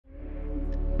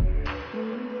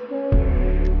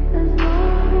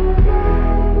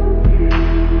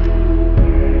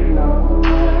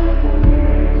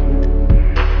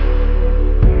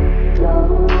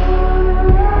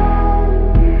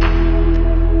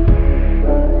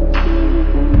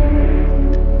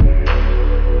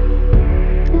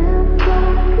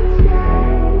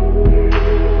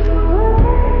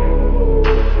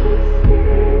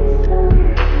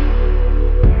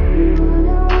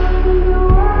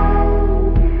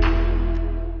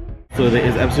So there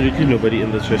is absolutely nobody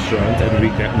in this restaurant, and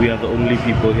we are the only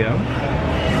people here.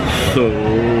 So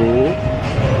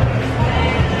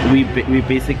we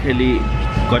basically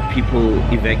got people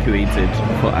evacuated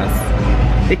for us.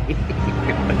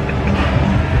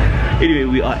 Anyway,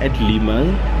 we are at Lima,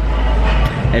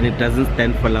 and it doesn't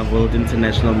stand for La World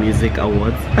International Music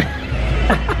Awards.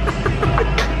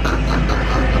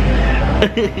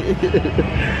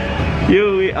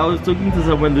 Yo, I was talking to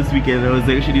someone this weekend. I was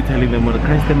actually telling them, well, the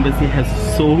Christ Embassy has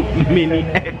so many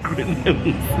acronyms.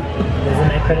 There's an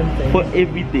acronym thing. For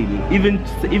everything. Even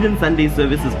Sunday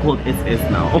service is called SS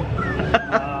now.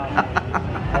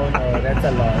 Oh no, that's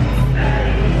a lot.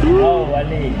 Oh,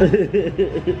 Wale.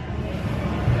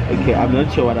 Okay, I'm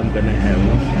not sure what I'm gonna have.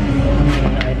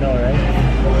 I know, right?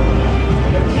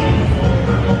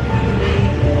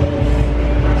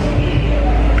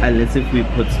 Unless if we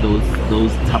put those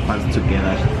tapas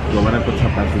together. Do I wanna put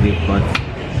tapas they've got?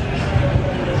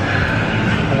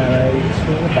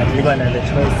 But we're gonna have the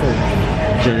choices.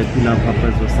 Jalapeno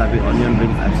peppers, wasabi, onion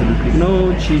rings, absolutely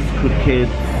no. Cheese croquettes,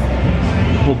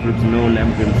 pork ribs, no.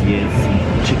 Lamb ribs, yes.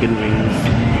 Chicken wings.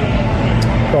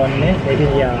 Prawn, maybe,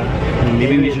 yeah.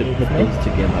 Maybe we should put those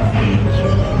together. I'm not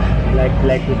sure. Like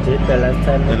we did the last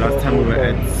time. The last time we were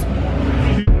at.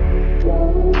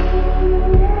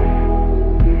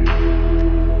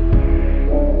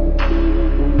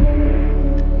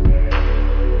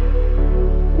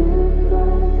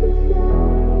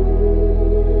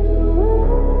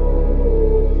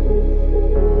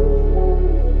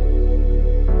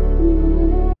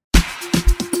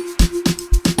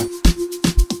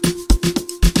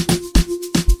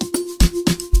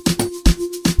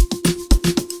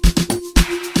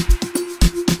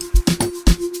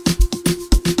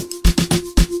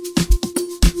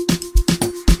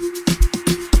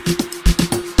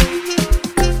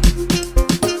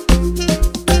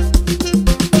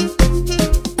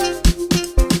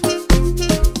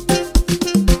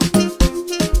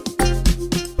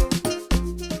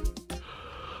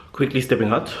 Quickly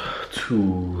stepping out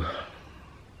to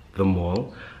the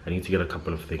mall. I need to get a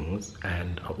couple of things,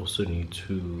 and I also need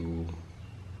to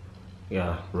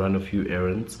run a few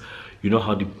errands. You know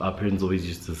how our parents always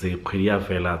used to say, so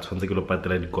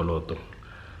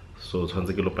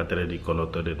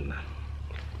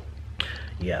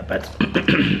yeah, but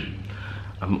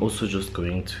I'm also just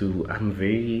going to, I'm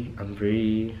very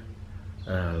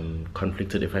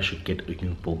conflicted if I should get a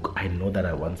new book. I know that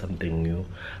I want something new,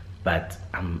 but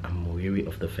I'm wary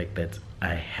of the fact that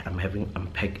I'm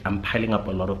piling up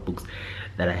a lot of books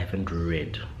that I haven't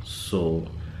read, so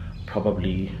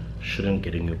probably shouldn't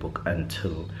get a new book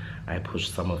until I push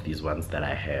some of these ones that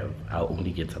I have. I'll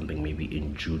only get something maybe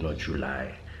in June or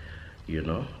July, you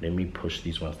know. Let me push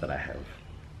these ones that I have.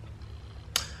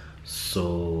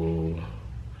 So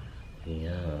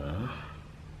yeah,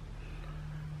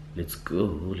 let's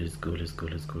go. It's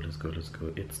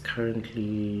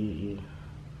currently,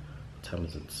 what time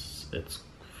is it? It's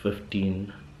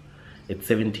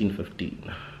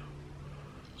 17:15.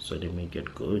 So let me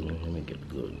get going.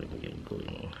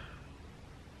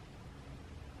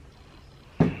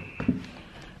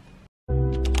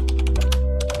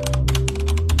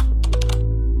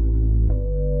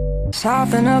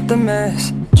 Soften up the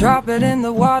mess, drop it in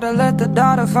the water, let the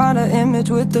daughter find an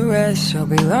image with the rest. She'll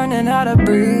be learning how to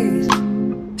breathe,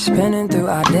 spinning through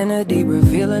identity,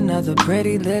 reveal another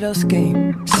pretty little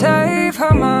scheme. Save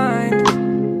her mind,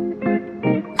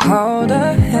 hold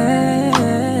her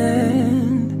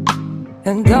hand,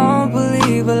 and don't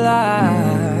believe a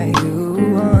lie,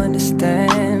 you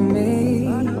understand me.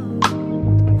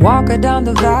 Walk her down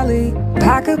the valley,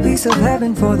 pack a piece of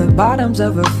heaven for the bottoms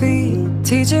of her feet.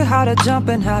 Teach her how to jump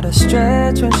and how to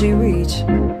stretch when she reach,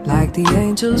 like the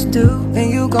angels do, and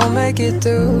you gon' make it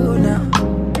through now.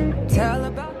 Tell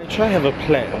about I try to have a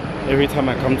plan every time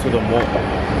I come to the mall,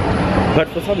 but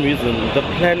for some reason the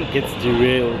plan gets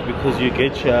derailed because you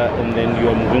get here and then you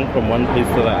are moving from one place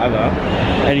to the other,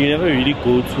 and you never really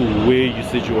go to where you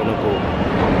said you want to go.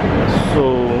 So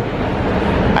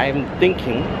I'm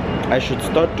thinking I should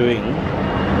start doing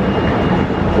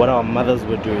what our mothers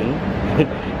were doing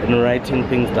and writing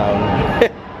things down.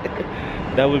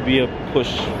 That would be a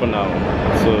push for now,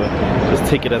 so just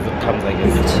take it as it comes, I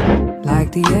guess.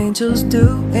 like the angels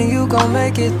do, and you gon'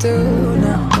 make it through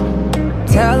now.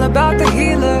 Tell about the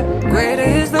healer, greater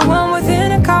is the one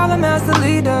within, and call him as the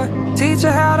leader. Teach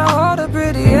her how to hold a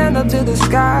pretty hand up to the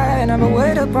sky, and I'ma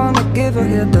wait upon the giver,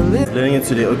 he'll deliver. Learning it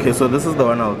today. Okay, so this is the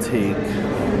one I'll take.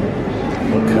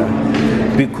 Okay,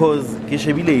 because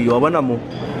Kishebile, you want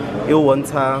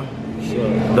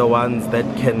the ones that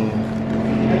can.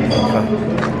 Okay.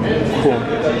 Cool.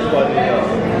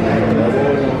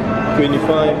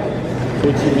 25,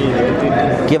 40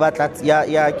 mil. Give at that,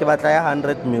 yeah, give at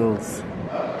 100 mils.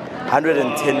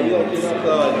 110 mils.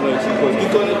 Because you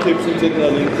can't clip some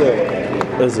technology.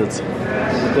 Is it? You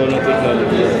can't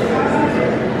technology.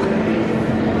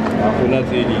 I'm not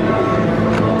really.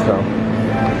 Okay.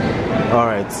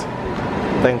 Alright.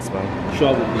 Thanks, man.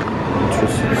 Sure.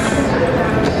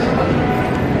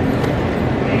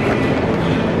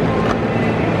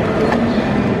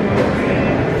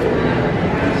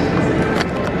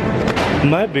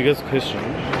 My biggest question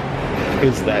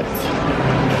is that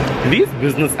these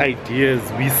business ideas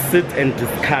we sit and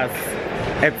discuss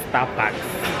at Starbucks,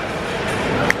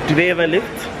 do they ever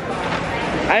lift?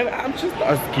 I'm just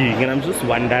asking and I'm just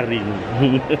wondering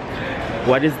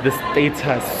what is the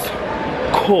status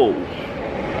quo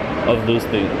of those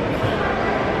things?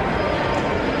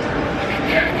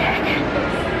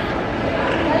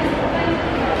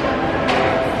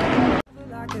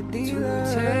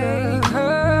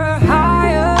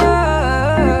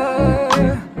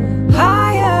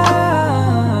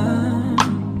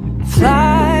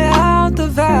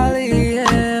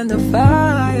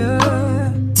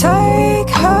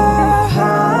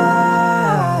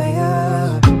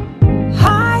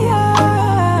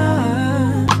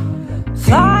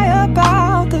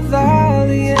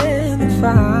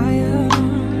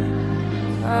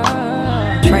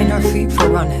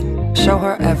 Show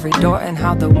her every door and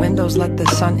how the windows let the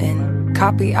sun in.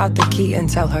 Copy out the key and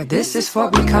tell her this is for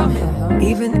becoming.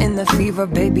 Even in the fever,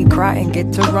 baby, cry and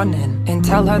get to running. And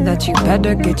tell her that you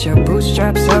better get your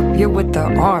bootstraps up. You're with the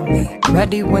army,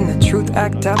 ready when the truth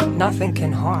act up. Nothing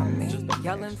can harm me.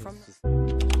 Yelling from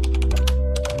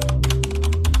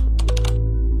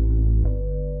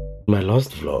my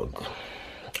last vlog,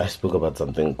 I spoke about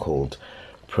something called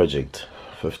Project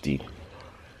 50,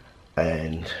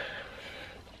 and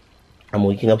I'm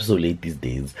waking up so late these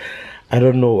days. I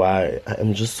don't know why.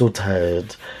 I'm just so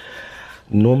tired.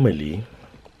 Normally,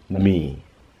 me,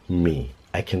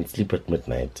 I can sleep at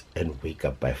midnight and wake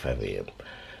up by 5 a.m.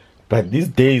 But these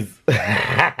days, what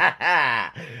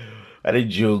a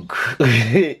joke.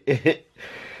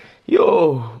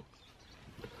 Yo.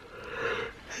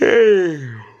 Hey.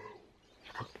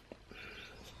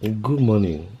 Good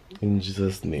morning. In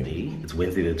Jesus' name. It's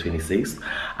Wednesday the 26th.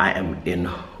 I am in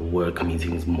work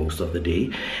meetings most of the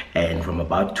day, and from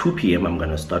about 2 p.m. I'm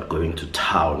gonna start going to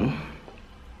town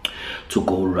to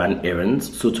go run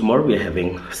errands. So tomorrow we're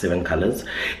having 7 colors.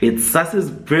 It's Sas's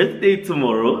birthday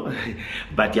tomorrow,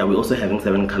 but yeah, we're also having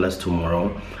 7 colors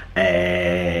tomorrow,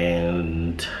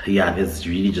 and yeah, there's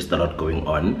really just a lot going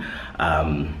on.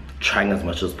 Trying as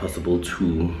much as possible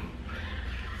to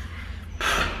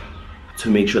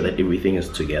make sure that everything is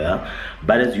together,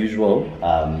 but as usual,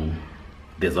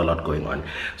 there's a lot going on.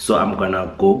 So I'm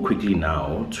gonna go quickly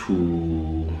now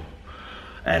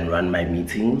and run my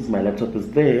meetings. My laptop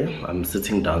is there. I'm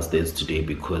sitting downstairs today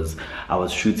because I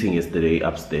was shooting yesterday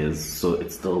upstairs, so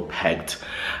it's still packed.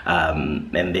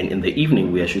 And then in the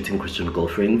evening we are shooting Christian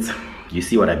Girlfriends. You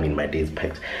see what I mean, my day is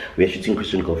packed. We are shooting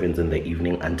Christian Girlfriends in the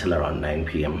evening until around 9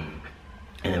 p.m.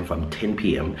 And then from 10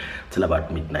 p.m. till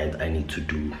about midnight, I need to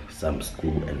do some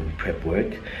school and prep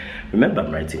work. Remember,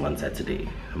 I'm writing on Saturday.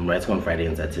 I'm writing on Friday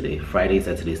and Saturday. Friday,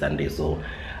 Saturday, Sunday. So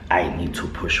I need to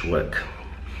push work.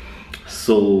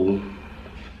 So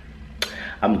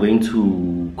I'm going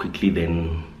to quickly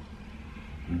then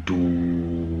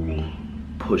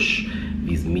push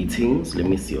these meetings. Let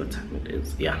me see what time it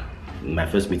is. Yeah. My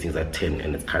first meeting is at 10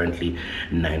 and it's currently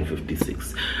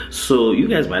 9:56. So you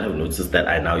guys might have noticed that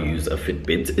I now use a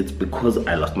Fitbit. It's because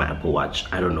I lost my Apple Watch.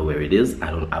 I don't know where it is. I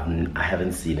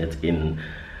haven't seen it in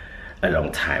a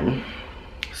long time.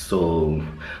 So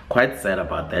quite sad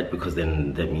about that, because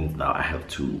then that means now I have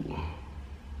to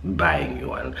buy a new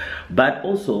one. But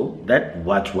also that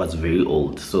watch was very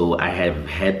old. So I have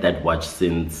had that watch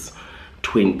since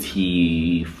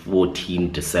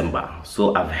 2014 December.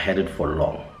 So I've had it for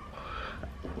long.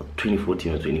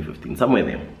 2014 or 2015, somewhere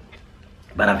there.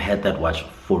 But I've had that watch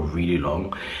for really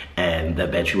long, and the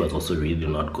battery was also really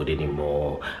not good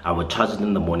anymore. I would charge it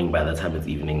in the morning. By the time it's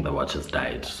evening, the watch has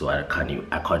died, so I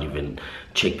can't even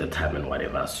check the time and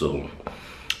whatever. So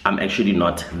I'm actually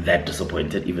not that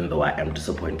disappointed, even though I am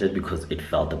disappointed because it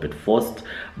felt a bit forced.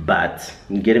 But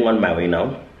I'm getting on my way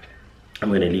now.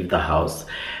 I'm gonna leave the house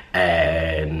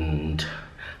and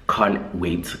can't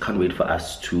wait for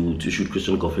us to shoot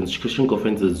Christian Girlfriends. Christian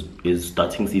Girlfriends is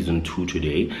starting season 2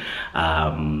 today,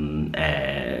 and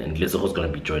Lesoho's gonna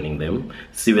be joining them.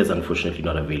 Siwa is unfortunately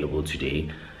not available today.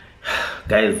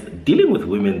 Guys, dealing with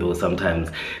women though, sometimes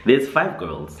there's 5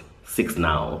 girls, 6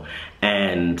 now,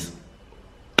 and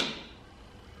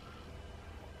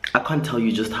I can't tell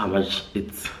you just how much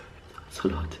It's a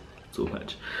lot, so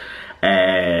much.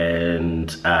 And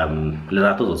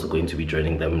Lerato is also going to be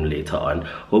joining them later on.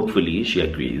 Hopefully she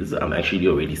agrees. I'm actually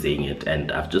already saying it,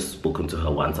 and I've just spoken to her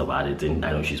once about it, and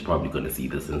I know she's probably going to see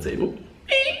this and say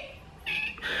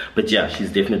but yeah,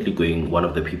 she's definitely going, one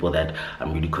of the people that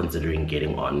I'm really considering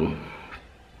getting on.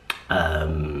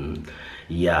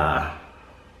 Yeah,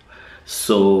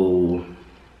 so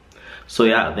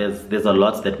yeah, there's a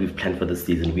lot that we've planned for this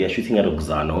season. We are shooting at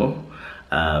Oxano,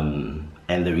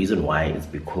 and the reason why is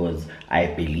because I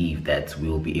believe that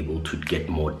we'll be able to get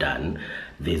more done.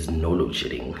 There's no load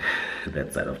shedding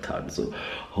that side of town, so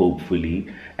hopefully,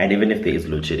 and even if there is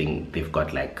load shedding, they've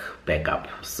got like backup,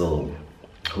 so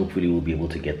hopefully we'll be able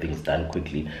to get things done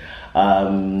quickly.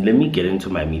 Let me get into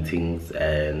my meetings,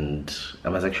 and I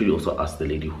must actually also ask the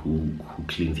lady who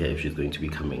cleans here if she's going to be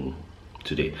coming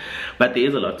today. But there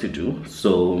is a lot to do,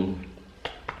 so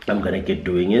I'm gonna get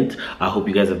doing it. I hope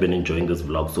you guys have been enjoying this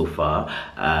vlog so far.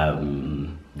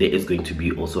 There is going to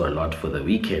be also a lot for the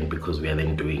weekend because we are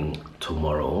then doing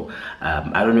tomorrow.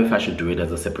 I don't know if I should do it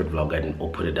as a separate vlog or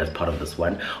put it as part of this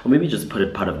one, or maybe just put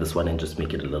it part of this one and just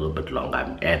make it a little bit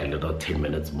longer, add a little 10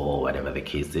 minutes more, whatever the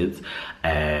case is.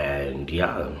 And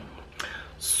yeah,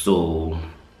 so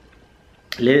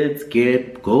let's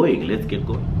get going.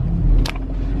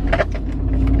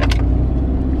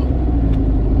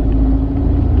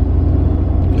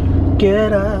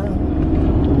 Get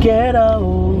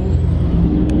out.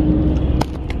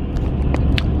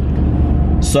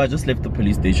 So I just left the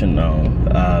police station now.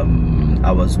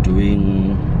 I was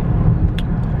doing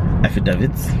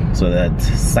affidavits, so that's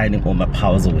signing all my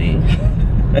powers away.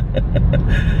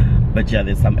 But yeah,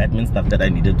 there's some admin stuff that I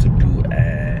needed to do,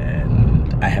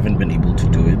 and I haven't been able to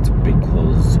do it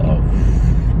because of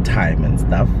time and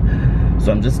stuff.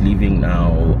 So I'm just leaving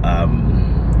now.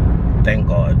 Thank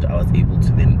God I was able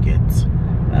to then get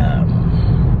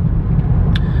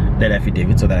that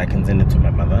affidavit so that I can send it to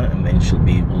my mother, and then she'll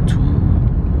be able to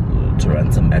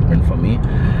run some admin for me.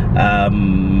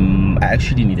 I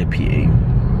actually need a PA.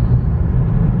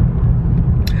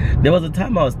 There was a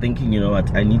time I was thinking, you know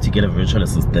what, I need to get a virtual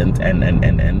assistant,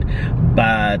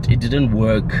 but it didn't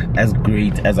work as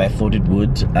great as I thought it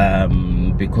would,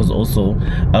 because also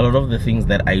a lot of the things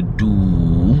that I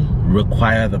do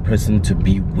require the person to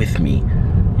be with me,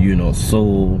 you know.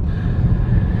 So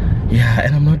yeah,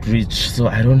 and I'm not rich, so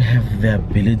I don't have the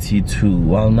ability to,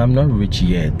 well, I'm not rich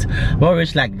yet. I'm not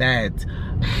rich like that.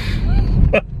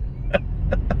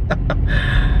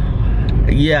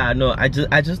 Yeah, no, I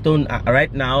just don't,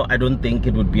 right now I don't think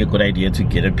it would be a good idea to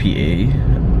get a PA,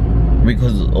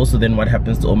 because also then what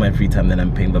happens to all my free time? Then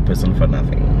I'm paying the person for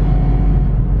nothing.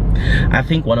 I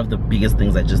think one of the biggest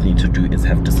things I just need to do is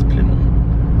have discipline.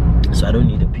 So I don't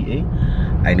need a PA,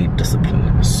 I need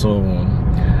discipline. So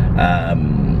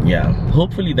yeah,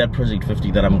 hopefully that project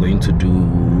 50 that I'm going to do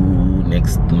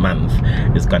next month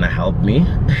is gonna help me.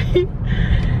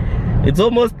 It's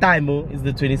almost time, oh. It's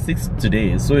the 26th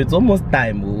today, so it's almost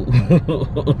time, oh.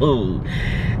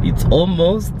 It's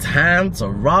almost time to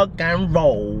rock and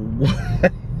roll.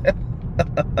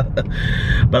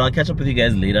 But I'll catch up with you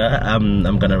guys later.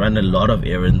 I'm gonna run a lot of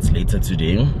errands later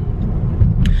today,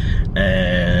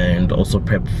 and also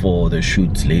prep for the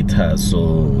shoots later.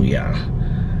 So yeah,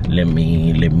 let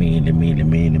me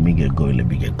get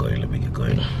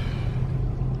going.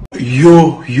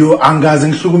 Yo angazi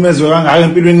ngihlukumezwe kangaka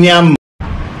empilweni yami.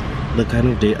 The kind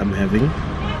of day I'm having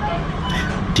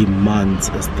demands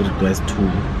a streetwise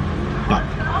tool back.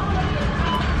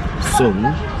 So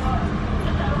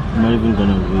I'm not even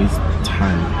gonna waste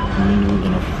time. I'm not even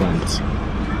gonna front.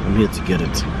 I'm here to get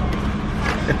it.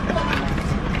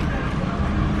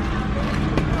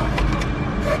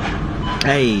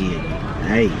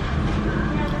 Hey.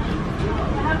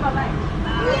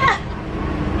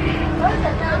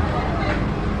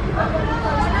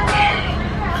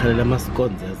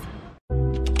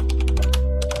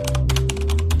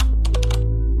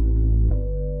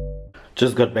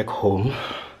 Just got back home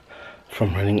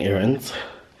from running errands,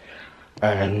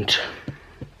 and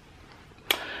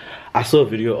I saw a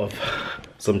video of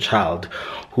some child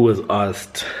who was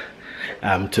asked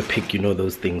to pick, you know,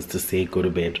 those things to say go to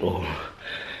bed or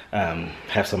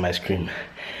have some ice cream,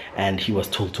 and he was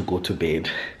told to go to bed,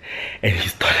 and he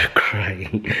started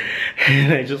crying.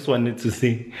 And I just wanted to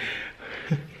say,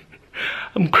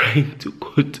 I'm crying to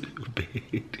go to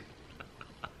bed.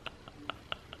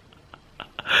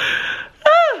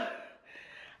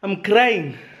 I'm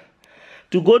crying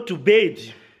to go to bed.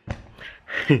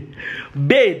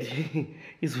 Bed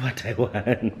is what I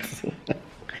want.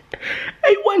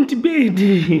 I want bed.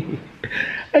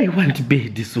 I want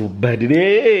bed so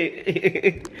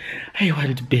badly. I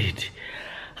want bed.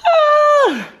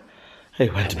 I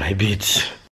want my beach.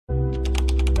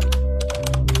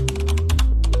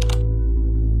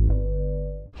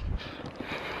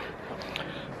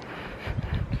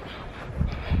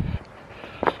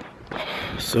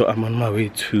 So I'm on my way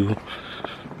to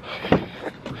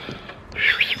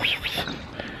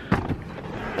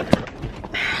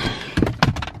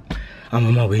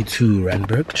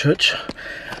Randburg Church.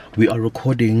 We are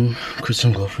recording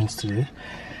Christian Girlfriends today,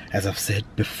 as I've said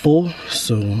before,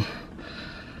 so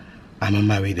I'm on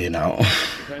my way there now.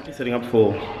 Currently setting up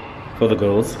for the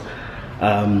girls.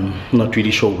 Not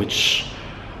really sure which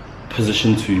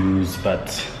position to use,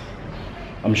 but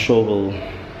I'm sure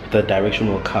the direction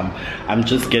will come. I'm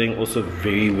just getting also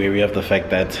very wary of the fact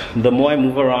that the more I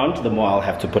move around, the more I'll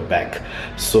have to put back.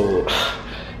 So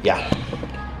yeah.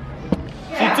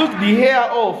 She took the hair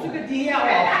off. Hey,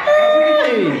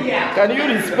 can you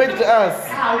respect us?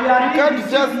 You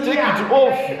can't just take it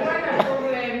off.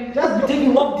 Just be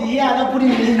taking off the hair and putting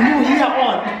the new hair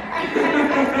on.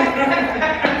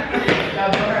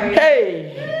 Hey,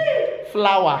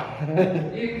 flower.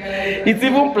 It's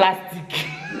even plastic.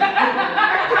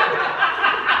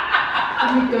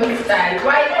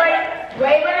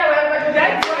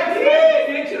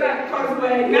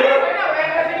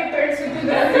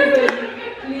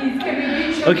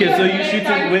 Okay, so you're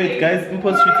shooting, wait guys,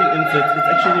 impulse shooting inserts, it's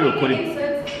actually recording.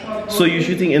 So you're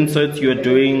shooting inserts, you're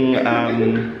doing,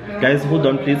 guys hold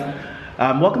on please.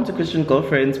 Welcome to Christian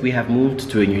Girlfriends. We have moved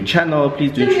to a new channel.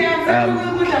 Please do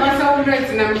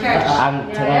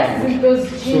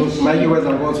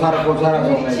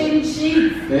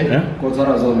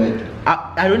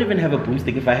I don't even have a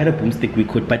boomstick. If I had a boomstick we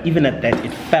could, but even at that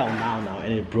it fell now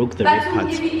and it broke the red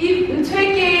part.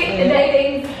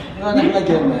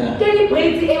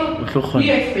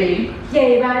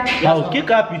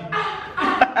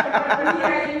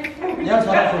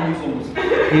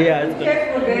 Yeah, it's good.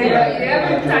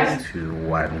 2,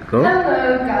 1, go.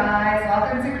 Hello guys,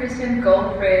 welcome to Christian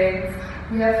Girlfriends.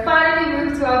 We have finally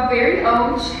moved to our very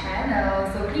own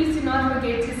channel, so please do not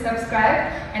forget to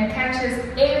subscribe and catch us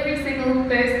every single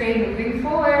Thursday moving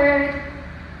forward.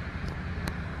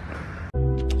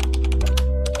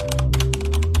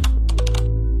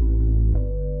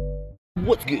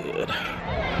 What's good?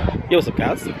 Yo, what's up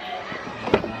guys?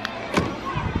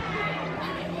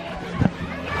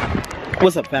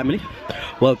 What's up family?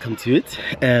 Welcome to it.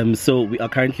 So we are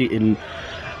currently in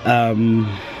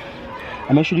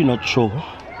I'm actually not sure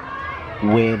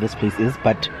where this place is,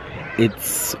 but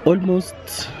it's almost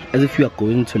as if you are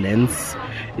going to Lens.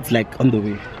 It's like on the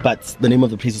way, but the name of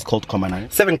the place is called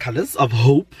Komanai. 7 Colors of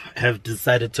Hope have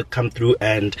decided to come through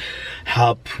and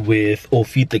help with or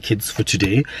feed the kids for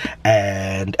today,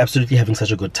 and absolutely having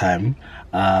such a good time.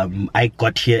 I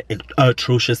got here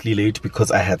atrociously late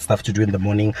because I had stuff to do in the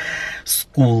morning.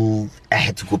 School, I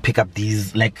had to go pick up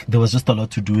these, like there was just a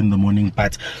lot to do in the morning,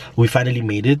 but we finally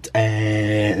made it,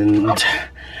 and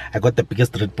I got the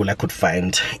biggest Red Bull I could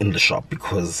find in the shop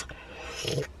because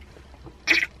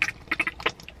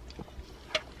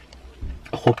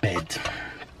bad.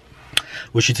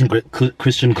 We're shooting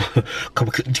Christian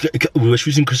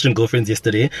Girlfriends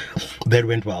yesterday. That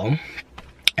went well,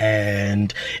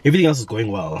 and everything else is going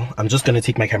well. I'm just gonna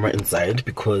take my camera inside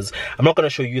because I'm not gonna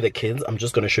show you the kids. I'm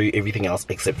just gonna show you everything else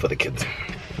except for the kids.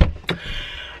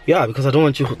 Yeah, because I don't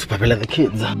want you to papella the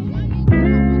kids.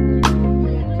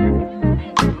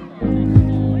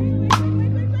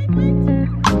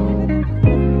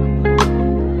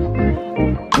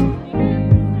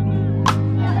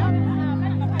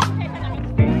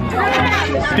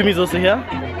 Timmy's also here.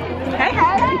 Hey,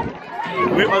 hey.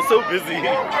 We are so busy.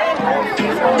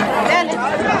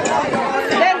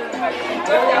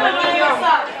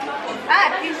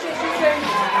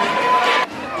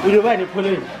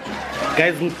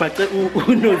 Guys,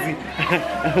 unozi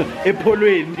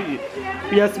epolweni.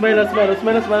 Yeah, smile,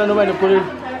 nobody epolweni.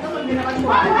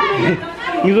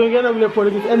 Ngizongena kule polo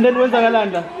and then wenza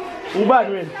ngalanda. Ubani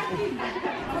wena?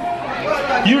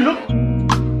 You look.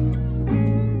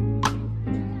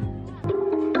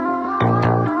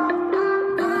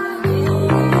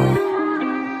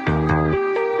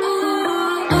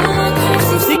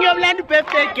 Sing your land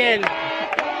birthday girl.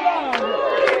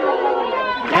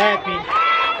 Happy.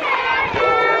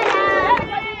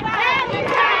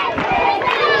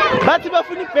 But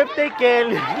bafuni birthday girl.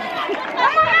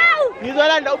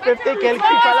 Ngizolanda birthday girl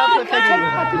khipha lapho sendini.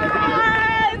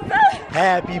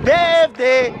 Happy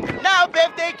birthday. Now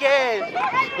birthday girl.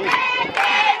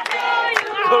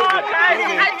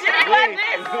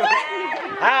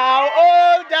 How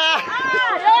old are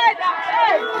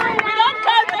We don't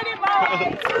count anymore.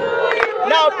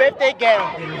 now birthday girl.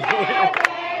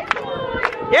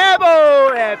 Yeah,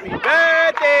 boy. Happy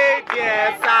birthday,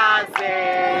 dear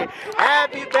Sase.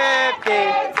 Happy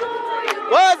birthday to you.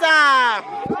 What's up?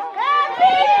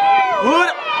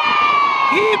 Good.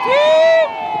 Hip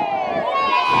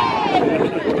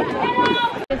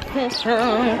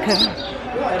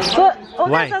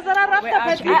Why?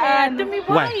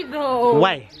 Why though?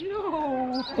 Why?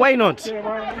 No. Why not?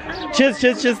 Cheers,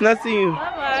 nice to see you.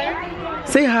 Bye-bye.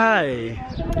 Say hi.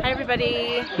 Hi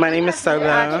everybody. My name is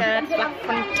Saga.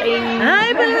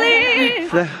 I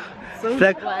believe.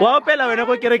 Like, wow, pela wena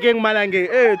go kerekeng malange.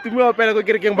 Eh, tumi wa pela go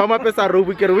kerekeng ba mapesa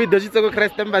robu kere we doshitse go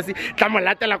Christ embassy. Tla mo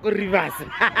latela go Rivers.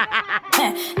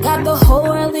 Got the whole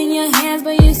world in your hands,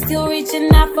 but you still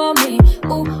reaching out for me.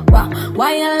 Ooh, wow,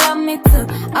 why you love me too?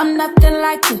 I'm nothing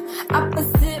like you.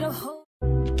 Opposite of who.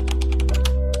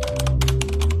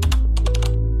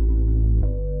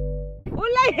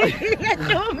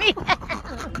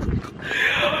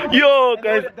 Yo,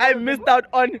 guys, I missed out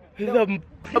on the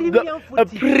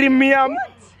premium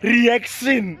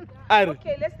reaction.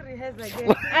 Okay, let's rehearse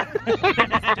again.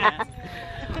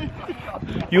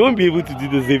 You won't be able to do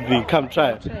the same thing. Come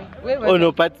try. Wait, oh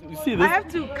no, but you see this. I have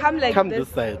to come like this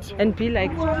side and be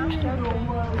like.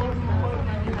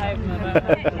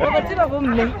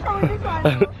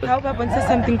 How about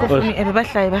something for me?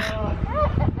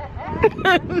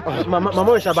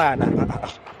 Mama Shabana.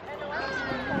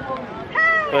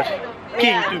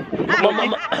 King to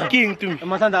King to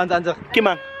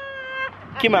Kima.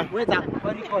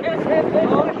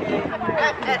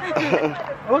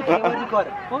 Okay, what do you call it?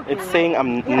 It's saying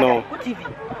I'm no.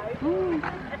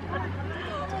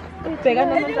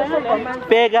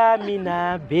 Bega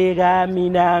mina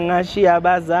ngashia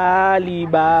bazali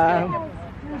ba.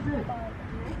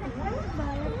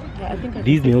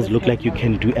 These nails look like you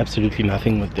can do absolutely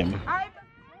nothing with them.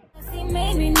 He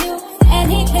made me new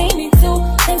and he paid me too.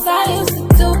 Things I used to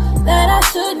do that I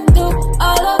shouldn't do.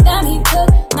 All of them he took.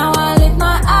 Now I lift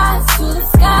my eyes to the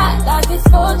sky like it's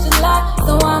 4th of July.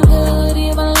 So I'm good,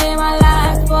 even live my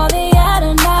life for the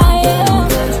other night. Yeah.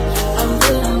 I'm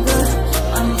good, I'm good,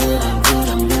 I'm good, I'm good,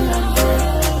 I'm good,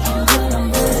 I'm good, I'm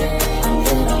good, I'm good,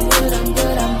 I'm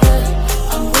good,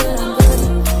 I'm good, I'm good,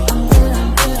 I'm good,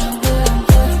 I'm good, I'm good,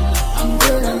 I'm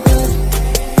good, I'm good.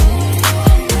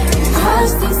 I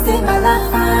still stay my life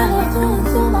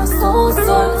to my soul, so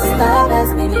the star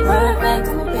that's made me perfect.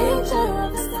 I'm a picture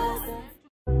of the stars.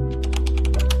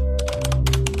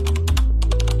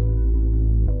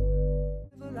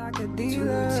 Like a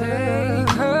dealer, take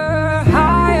her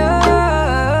higher,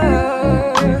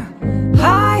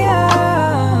 higher.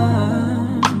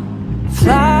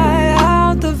 Fly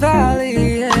out the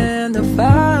valley and the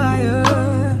fire.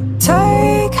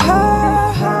 Take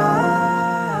her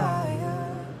higher.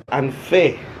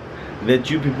 Unfair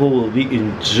that you people will be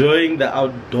enjoying the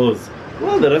outdoors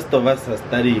while the rest of us are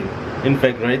studying, in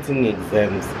fact writing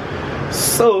exams.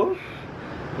 So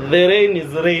the rain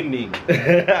is raining.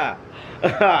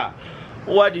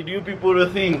 What did you people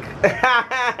think?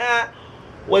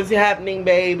 What's happening,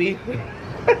 baby?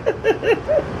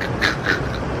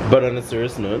 But on a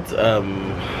serious note,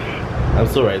 I'm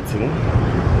still writing.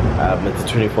 It's a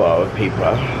 24-hour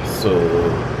paper, so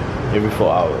every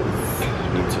 4 hours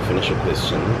need to finish a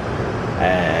question.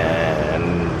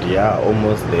 And yeah,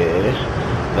 almost there.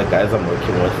 The guys I'm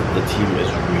working with, the team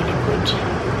is really good.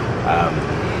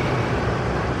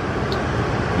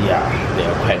 Yeah, they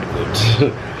are quite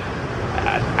good.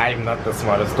 I'm not the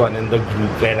smartest one in the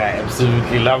group, and I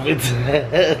absolutely love it.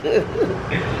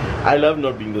 I love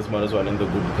not being the smartest one in the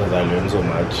group because I learn so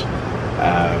much.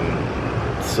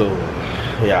 So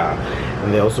yeah,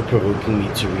 and they're also provoking me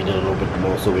to read a little bit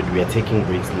more. So when we are taking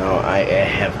breaks now, I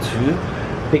have to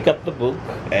pick up the book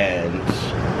and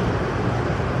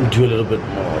do a little bit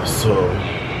more. So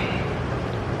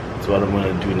that's what I'm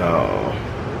gonna do now.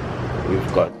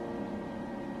 We've got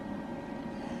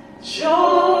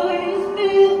joy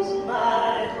fills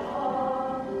my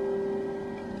heart,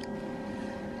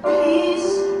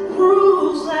 peace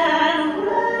rules and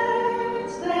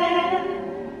reigns there,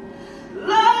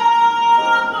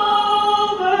 love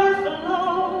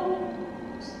overflows,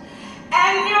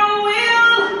 and your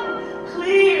will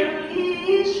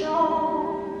clearly shown,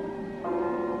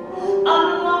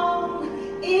 alone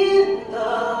in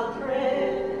the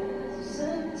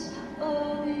presence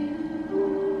of you.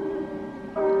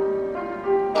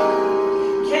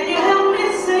 Can you help me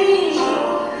sing?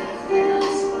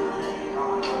 Fills my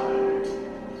heart,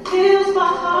 fills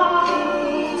my heart,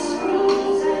 peace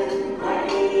rules and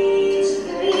reigns,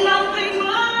 nothing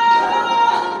but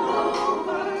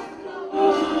overflow.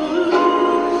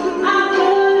 I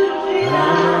love you when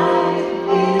I'm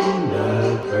in the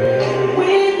praise,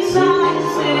 when I'm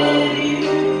with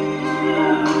you.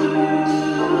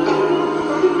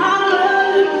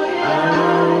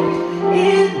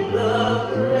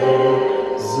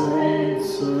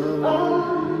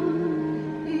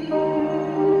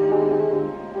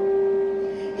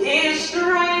 His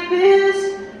strength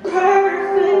is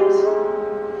perfect.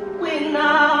 When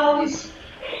now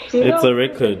It's a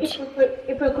record.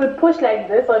 If we could push like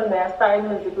this on the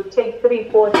assignments, it would take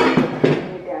 3-4 days.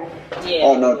 Yeah.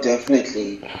 Oh no,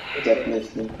 definitely.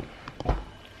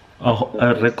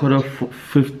 A record of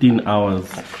 15 hours.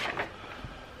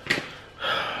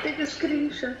 Take a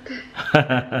screenshot.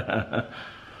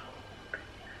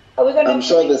 I'm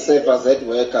sure the savers at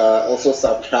work are also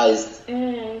surprised.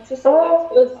 It's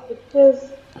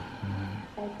because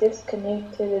I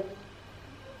disconnected it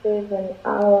with an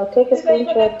hour. Take a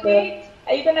screenshot.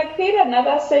 Are you gonna create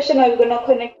another session or are you gonna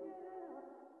connect?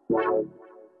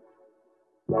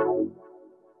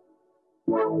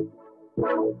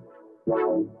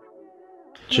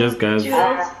 Cheers, guys.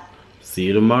 Cheers. See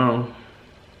you tomorrow.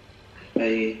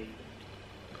 Bye.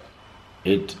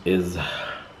 It is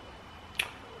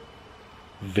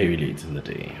very late in the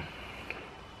day.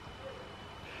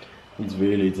 It's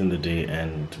very late in the day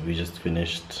and we just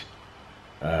finished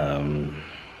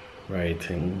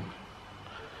writing.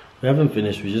 We haven't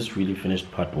finished, we just really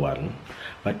finished part 1,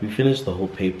 but we finished the whole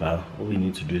paper. All we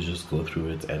need to do is just go through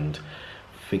it and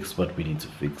fix what we need to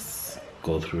fix,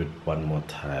 go through it one more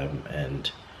time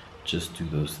and just do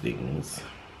those things.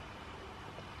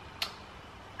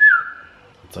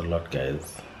 It's a lot,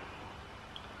 guys.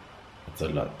 It's a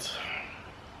lot.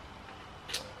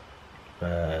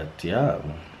 But yeah.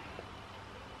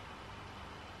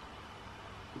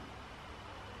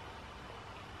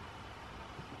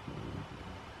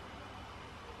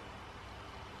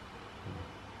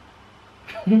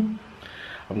 I'm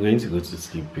going to go to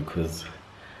sleep because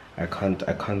I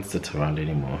can't sit around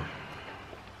anymore.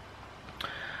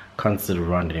 Can't sit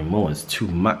around anymore, it's too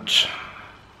much.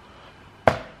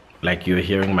 Like you're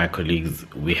hearing my colleagues,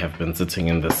 we have been sitting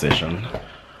in this session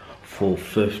for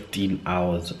 15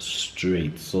 hours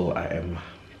straight, so I am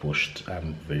pushed.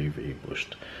 I'm very, very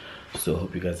pushed. So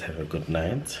hope you guys have a good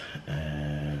night,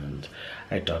 and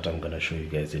I doubt I'm gonna show you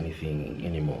guys anything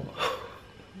anymore.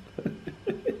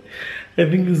 I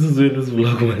think this is where this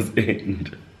vlog must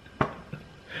end.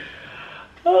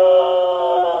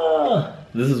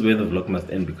 This is where the vlog must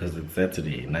end because it's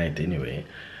Saturday night anyway.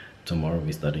 Tomorrow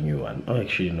we start a new one. Oh,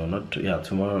 actually no, not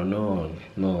tomorrow. No,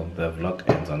 the vlog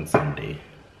ends on Sunday.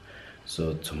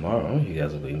 So tomorrow you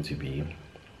guys are going to be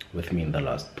with me in the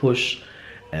last push,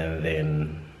 and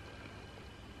then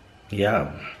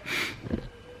yeah,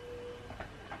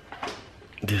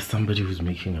 there's somebody who's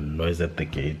making a noise at the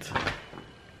gate.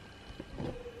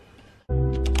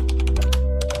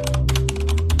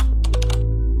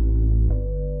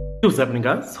 What's happening,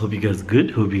 guys? Hope you guys are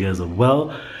good, hope you guys are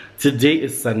well. Today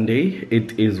is Sunday.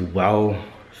 It is well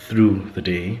through the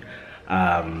day.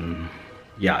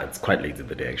 Yeah, it's quite late in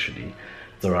the day actually.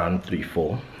 It's around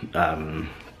 3-4.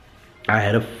 I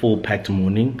had a full packed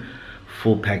morning,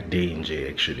 full packed day in J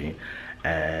actually,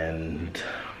 and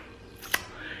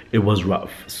it was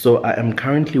rough. So I am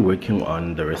currently working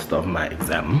on the rest of my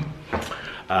exam.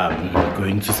 I'm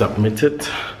going to submit it,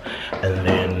 and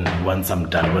then once I'm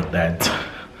done with that,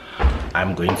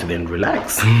 I'm going to then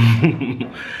relax.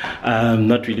 I'm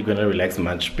not really gonna relax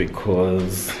much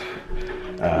because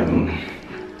let me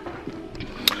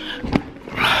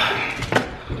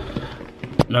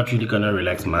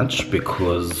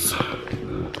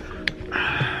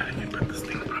put this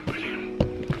thing properly.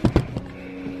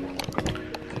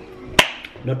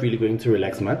 Not really going to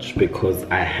relax much because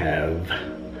I have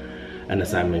an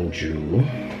assignment due.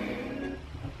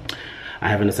 I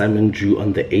have an assignment due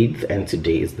on the 8th and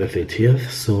today is the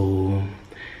 30th. So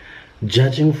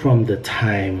judging from the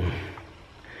time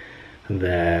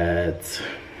that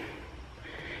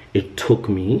it took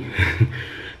me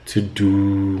to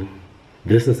do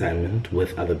this assignment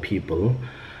with other people,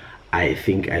 I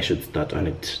think I should start on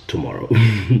it tomorrow.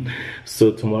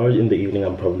 So tomorrow in the evening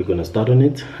I'm probably gonna start on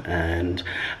it, and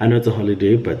I know it's a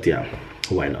holiday, but yeah,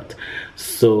 why not?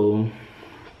 So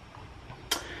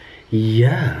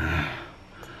yeah,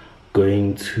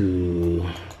 going to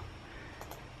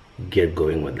get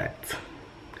going with that.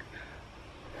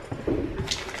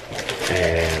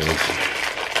 And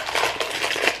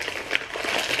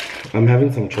I'm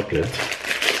having some chocolate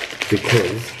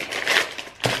because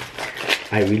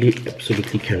I really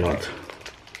absolutely cannot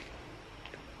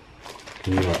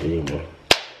not anymore.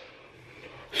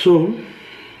 So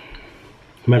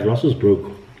my glasses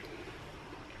broke.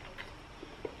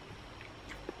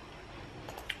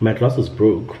 My glasses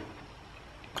broke,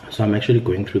 so I'm actually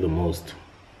going through the most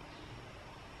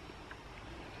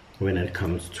when it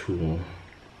comes to,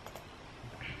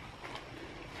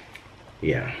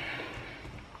 yeah.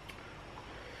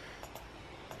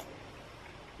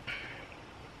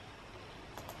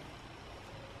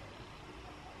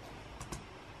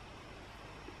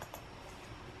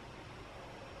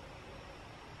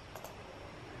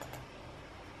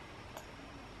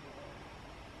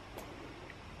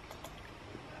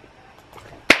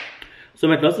 So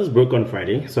my glasses broke on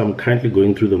Friday, so I'm currently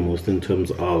going through the most in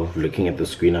terms of looking at the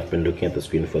screen. I've been looking at the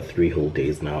screen for 3 whole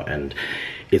days now, and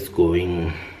it's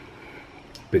going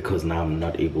because now I'm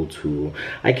not able to.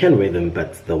 I can wear them,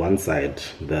 but the one side,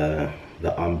 the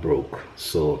arm broke,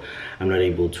 so I'm not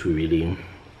able to really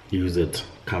use it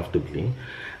comfortably,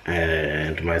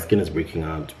 and my skin is breaking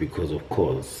out because of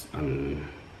course I'm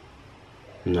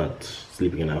not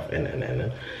sleeping enough,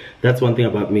 and that's one thing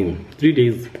about me. 3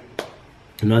 days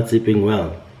not sleeping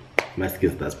well, my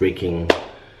skin starts breaking,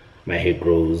 my hair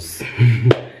grows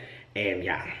and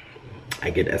yeah, I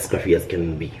get as scruffy as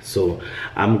can be. So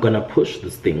I'm gonna push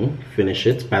this thing, finish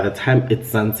it. By the time it's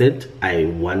sunset, I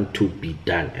want to be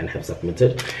done and have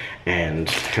submitted and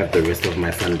have the rest of my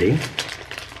Sunday.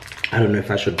 I don't know if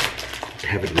I should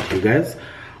have it with you guys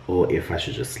or if I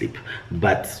should just sleep,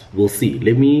 but we'll see.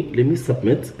 Let me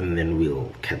submit and then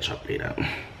we'll catch up later.